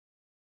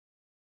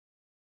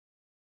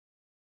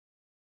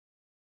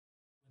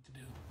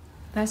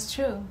That's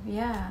true.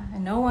 Yeah,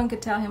 and no one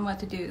could tell him what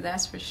to do.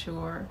 That's for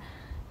sure.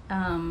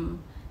 I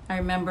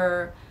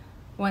remember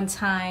one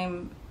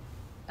time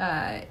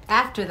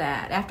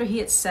after he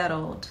had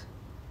settled,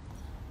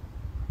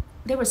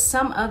 there was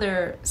some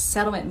other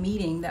settlement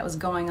meeting that was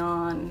going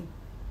on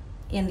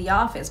in the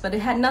office, but it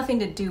had nothing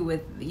to do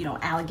with,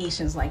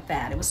 allegations like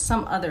that. It was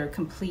some other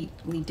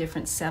completely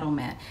different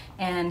settlement.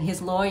 And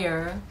his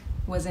lawyer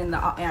was in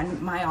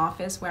my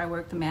office where I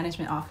worked, the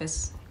management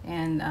office,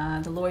 and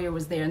the lawyer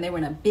was there, and they were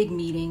in a big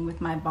meeting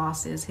with my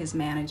bosses, his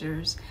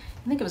managers.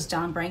 I think it was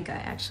John Branca,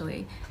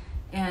 actually.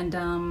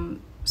 And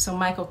so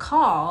Michael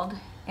called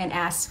and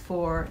asked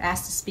to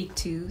speak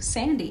to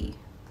Sandy,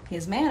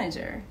 his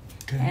manager.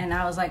 Okay. And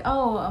I was like,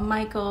 oh,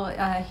 Michael,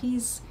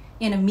 he's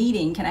in a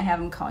meeting. Can I have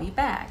him call you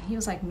back? He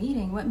was like,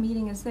 meeting? What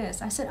meeting is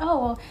this? I said, oh,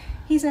 well,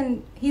 he's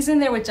in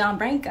there with John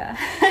Branca.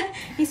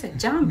 He said,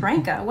 John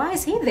Branca? Why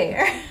is he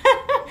there?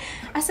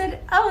 I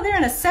said, oh, they're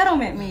in a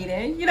settlement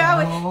meeting.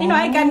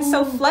 I had gotten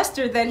so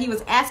flustered that he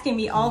was asking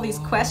me all these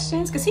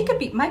questions, because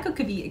Michael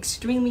could be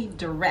extremely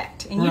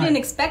direct, and you didn't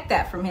expect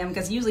that from him,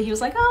 because usually he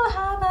was like, oh,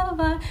 hi, blah,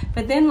 blah, blah.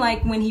 But then,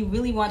 like, when he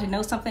really wanted to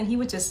know something, he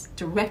would just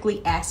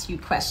directly ask you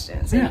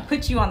questions and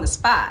put you on the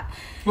spot.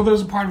 Well, there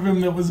was a part of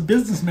him that was a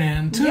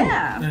businessman, too.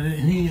 Yeah. And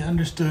he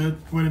understood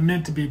what it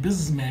meant to be a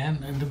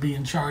businessman and to be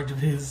in charge of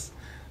his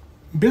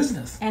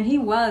business. And he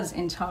was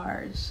in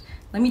charge.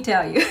 Let me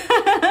tell you.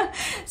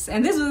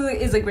 And this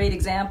is a great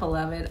example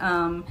of it.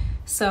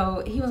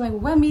 So he was like,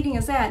 what meeting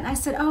is that? And I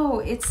said, oh,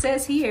 it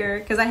says here,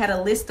 because I had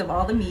a list of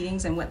all the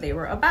meetings and what they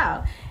were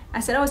about. I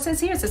said, oh, it says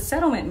here it's a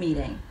settlement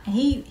meeting. And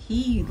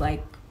he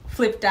like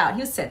flipped out.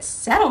 He said,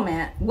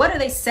 settlement? What are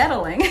they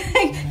settling?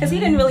 Because he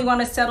didn't really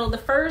want to settle the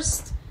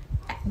first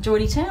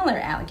Jordy Chandler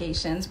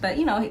allegations, but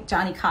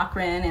Johnny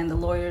Cochran and the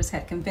lawyers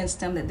had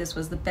convinced him that this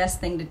was the best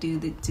thing to do,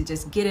 to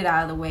just get it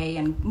out of the way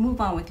and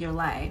move on with your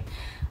life.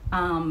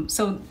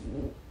 So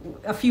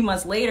a few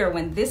months later,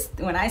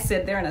 when I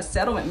said they're in a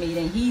settlement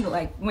meeting, he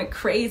like went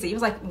crazy. He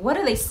was like, what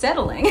are they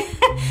settling?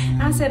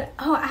 And I said,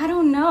 oh, I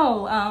don't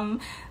know.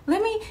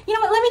 Let me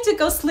just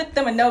go slip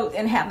them a note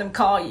and have them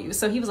call you.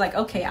 So he was like,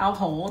 okay, I'll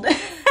hold.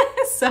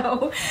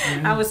 So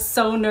I was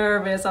so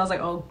nervous. I was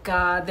like, oh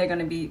God,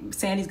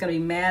 Sandy's going to be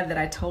mad that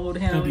I told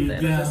him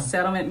that it was a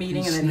settlement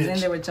meeting and that he's in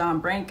there with John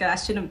Branca. I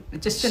shouldn't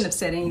have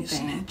said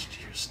anything.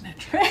 You're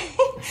snitch. Right?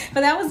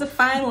 But that was the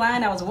fine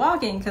line I was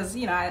walking, because,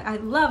 I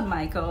loved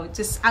Michael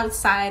just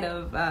outside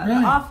of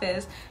the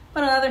office.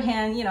 But on the other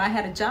hand, I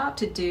had a job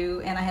to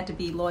do, and I had to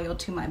be loyal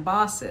to my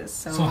bosses.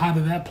 So how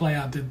did that play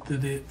out? Did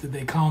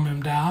they calm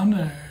him down?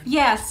 Or?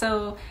 Yeah,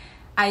 so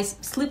I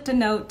slipped a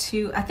note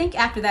to, I think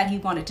after that he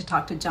wanted to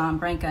talk to John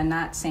Branca,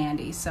 not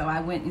Sandy. So I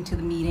went into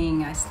the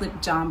meeting, I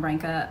slipped John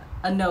Branca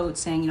a note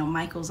saying,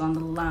 Michael's on the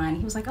line.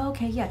 He was like, oh,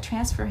 okay, yeah,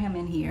 transfer him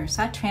in here.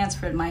 So I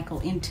transferred Michael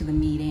into the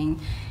meeting,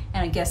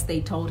 and I guess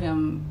they told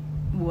him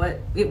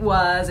what it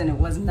was, and it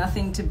was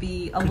nothing to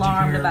be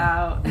alarmed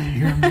about. Did you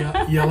hear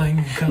him yelling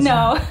and cussing?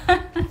 No.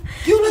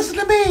 You listen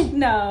to me!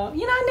 No.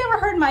 I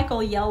never heard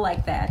Michael yell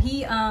like that.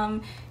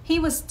 He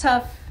was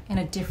tough in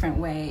a different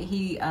way.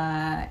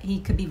 He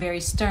could be very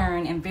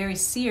stern and very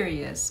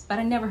serious, but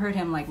I never heard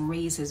him like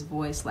raise his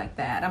voice like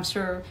that. I'm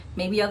sure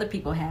maybe other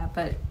people have,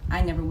 but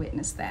I never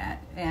witnessed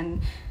that.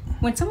 And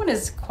when someone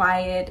is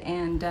quiet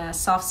and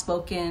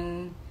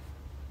soft-spoken,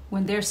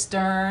 when they're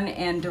stern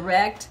and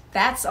direct,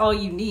 that's all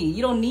you need.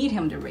 You don't need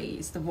him to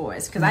raise the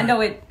voice, because I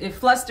know it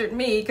flustered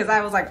me, because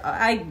I was like,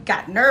 I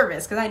got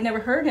nervous because I'd never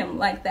heard him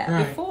like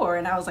that before,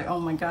 and I was like, oh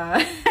my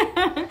God.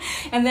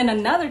 And then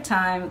another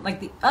time, like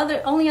the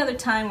only other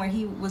time where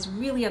he was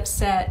really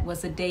upset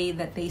was the day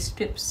that they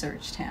strip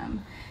searched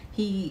him.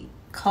 He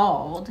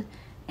called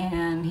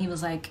and he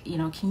was like,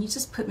 can you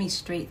just put me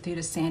straight through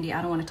to Sandy?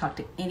 I don't want to talk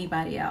to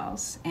anybody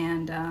else.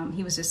 And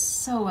he was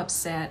just so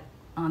upset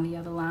on the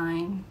other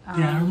line.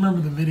 Yeah, I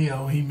remember the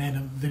video. He made a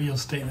video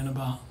statement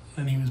about,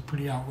 and he was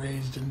pretty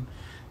outraged and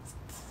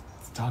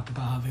talked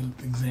about how they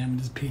examined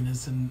his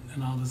penis and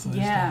all this other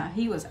stuff. Yeah,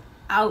 he was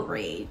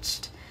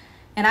outraged.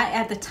 And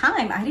at the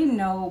time, I didn't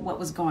know what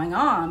was going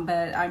on,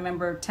 but I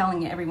remember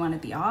telling everyone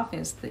at the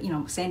office that,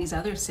 Sandy's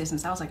other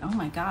assistants, I was like, oh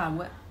my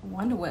God,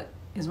 wonder what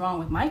is wrong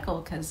with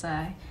Michael, because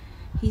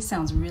he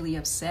sounds really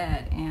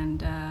upset.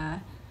 And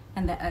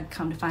that I'd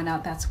come to find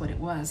out that's what it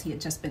was. He had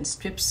just been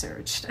strip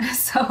searched.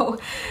 So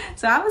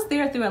I was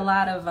there through a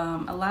lot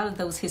of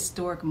those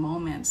historic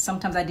moments.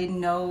 Sometimes I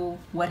didn't know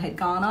what had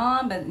gone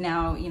on, but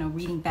now,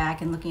 reading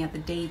back and looking at the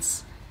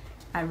dates,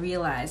 I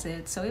realize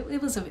it. So it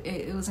was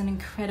an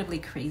incredibly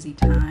crazy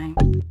time.